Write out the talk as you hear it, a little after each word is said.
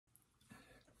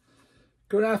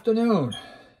Good afternoon.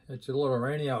 It's a little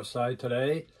rainy outside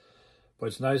today, but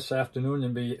it's a nice afternoon to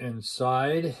be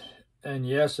inside. And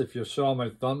yes, if you saw my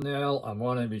thumbnail, I'm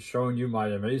going to be showing you my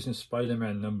Amazing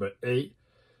Spider-Man number 8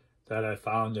 that I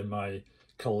found in my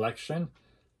collection.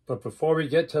 But before we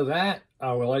get to that,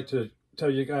 I would like to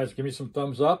tell you guys, give me some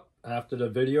thumbs up after the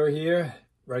video here.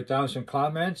 Write down some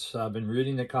comments. I've been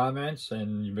reading the comments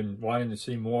and you've been wanting to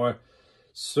see more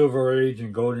Silver Age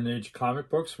and Golden Age comic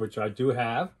books, which I do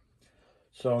have.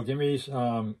 So give me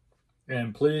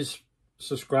and please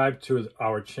subscribe to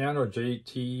our channel,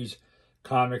 JT's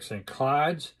Comics and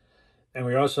Cards. And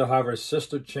we also have our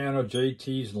sister channel,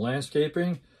 JT's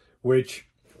Landscaping, which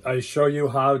I show you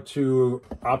how to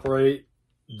operate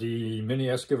the mini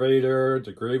excavator,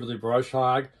 the Gravely Brush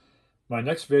Hog. My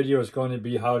next video is going to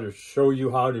be how to show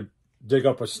you how to dig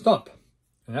up a stump.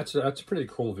 And that's a pretty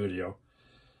cool video.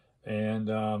 And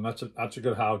that's a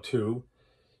good how-to.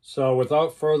 So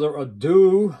without further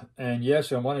ado, and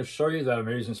yes, I want to show you that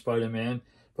Amazing Spider-Man,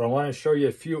 but I want to show you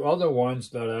a few other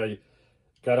ones that I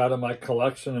got out of my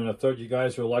collection and I thought you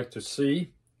guys would like to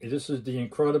see. This is the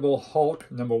Incredible Hulk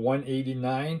number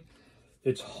 189.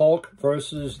 It's Hulk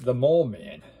versus the Mole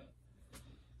Man.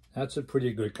 That's a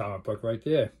pretty good comic book right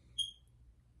there.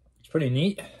 It's pretty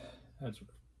neat. That's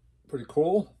pretty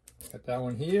cool. Got that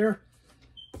one here.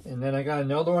 And then I got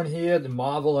another one here, the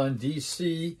Marvel and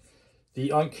DC,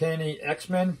 the Uncanny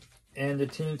X-Men, and the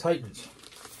Teen Titans.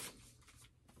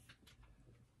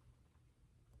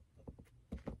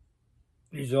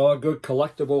 These are all good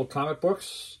collectible comic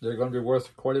books. They're going to be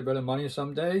worth quite a bit of money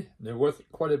someday. They're worth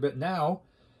quite a bit now,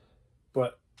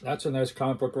 but that's a nice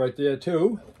comic book right there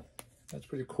too. That's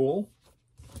pretty cool.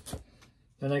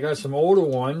 Then I got some older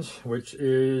ones, which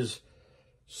is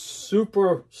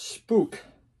Super Spook.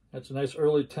 That's a nice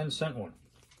early 10-cent one.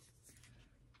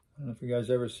 I don't know if you guys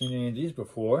ever seen any of these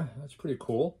before. That's pretty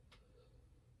cool.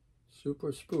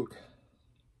 Super Spook.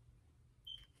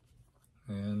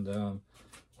 And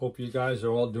hope you guys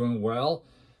are all doing well.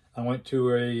 I went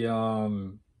to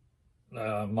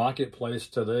a marketplace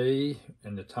today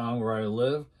in the town where I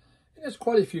live. And there's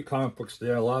quite a few comic books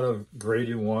there. A lot of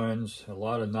graded ones, a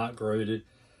lot of not graded.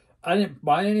 I didn't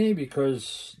buy any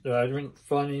because I didn't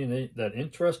find any that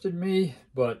interested me,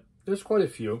 but there's quite a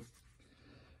few.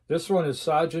 This one is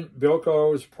Sergeant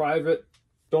Bilko's Private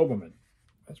Doberman.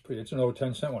 That's pretty, it's an old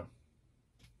 10-cent one.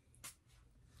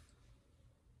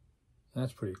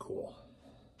 That's pretty cool.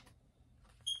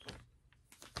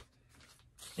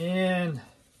 And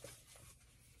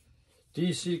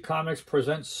DC Comics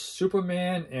presents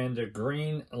Superman and the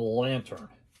Green Lantern,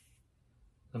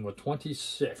 number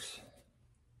 26.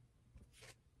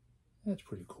 That's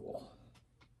pretty cool.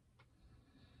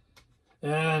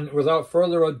 And without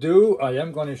further ado, I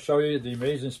am going to show you the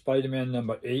Amazing Spider-Man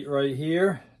number 8 right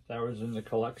here. That was in the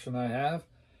collection I have.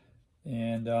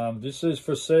 And this is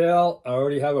for sale. I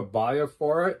already have a buyer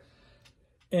for it.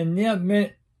 And yeah,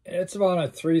 it's about a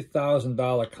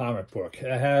 $3,000 comic book.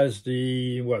 It has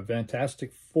the,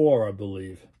 Fantastic Four, I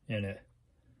believe, in it.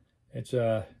 It's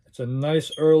a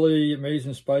nice early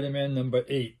Amazing Spider-Man number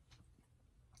 8.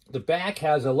 The back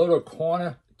has a little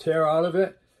corner tear out of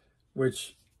it,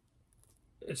 which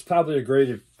it's probably a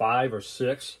graded 5 or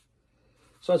 6.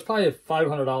 So it's probably a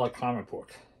 $500 comic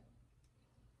book.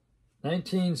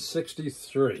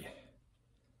 1963.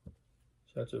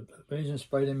 So that's a Amazing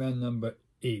Spider-Man number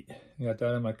 8. I got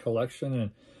that in my collection,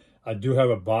 and I do have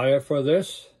a buyer for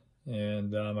this,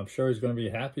 and I'm sure he's going to be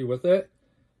happy with it.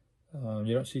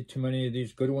 You don't see too many of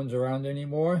these good ones around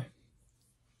anymore.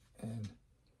 And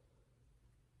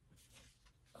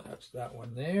that's that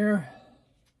one there.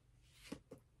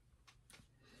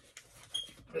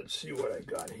 Let's see what I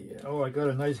got here. Oh, I got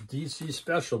a nice DC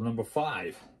special, number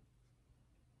 5.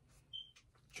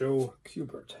 Joe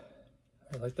Kubert.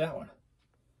 I like that one.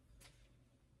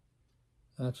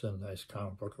 That's a nice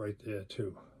comic book right there,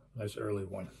 too. Nice early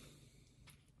one.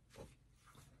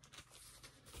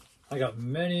 I got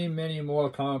many, many more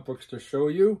comic books to show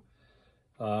you.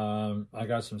 I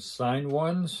got some signed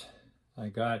ones. I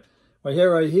got,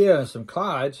 right here, some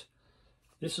cards.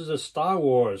 This is a Star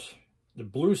Wars, the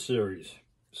Blue Series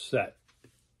set,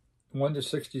 1 to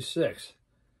 66.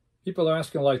 People are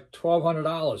asking like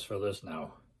 $1,200 for this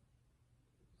now.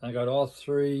 I got all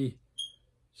 3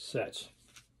 sets.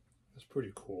 That's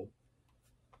pretty cool.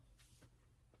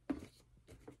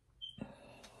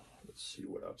 Let's see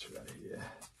what else we got here.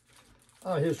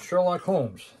 Oh, here's Sherlock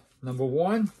Holmes, number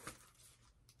 1.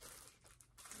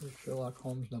 Here's Sherlock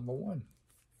Holmes, number 1.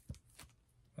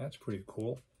 That's pretty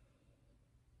cool.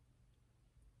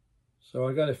 So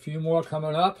I got a few more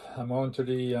coming up. I'm going to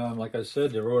the, like I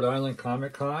said, the Rhode Island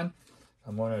Comic Con.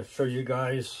 I'm going to show you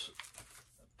guys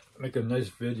make a nice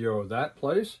video of that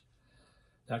place.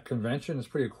 That convention is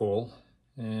pretty cool.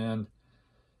 And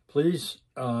please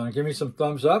give me some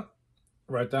thumbs up.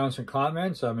 Write down some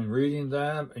comments. I've been reading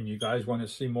them, and you guys want to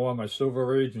see more of my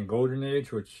Silver Age and Golden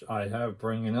Age, which I have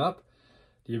bringing up.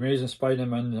 The Amazing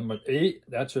Spider-Man number 8.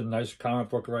 That's a nice comic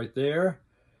book right there.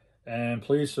 And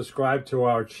please subscribe to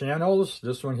our channels.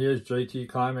 This one here is JT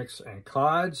Comics and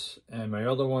Cards, and my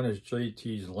other one is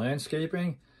JT's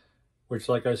Landscaping, which,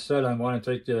 like I said, I want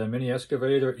to take the mini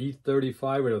excavator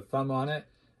E35 with a thumb on it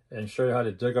and show you how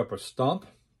to dig up a stump.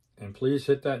 And please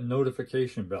hit that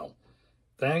notification bell.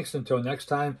 Thanks. Until next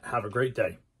time, have a great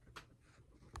day.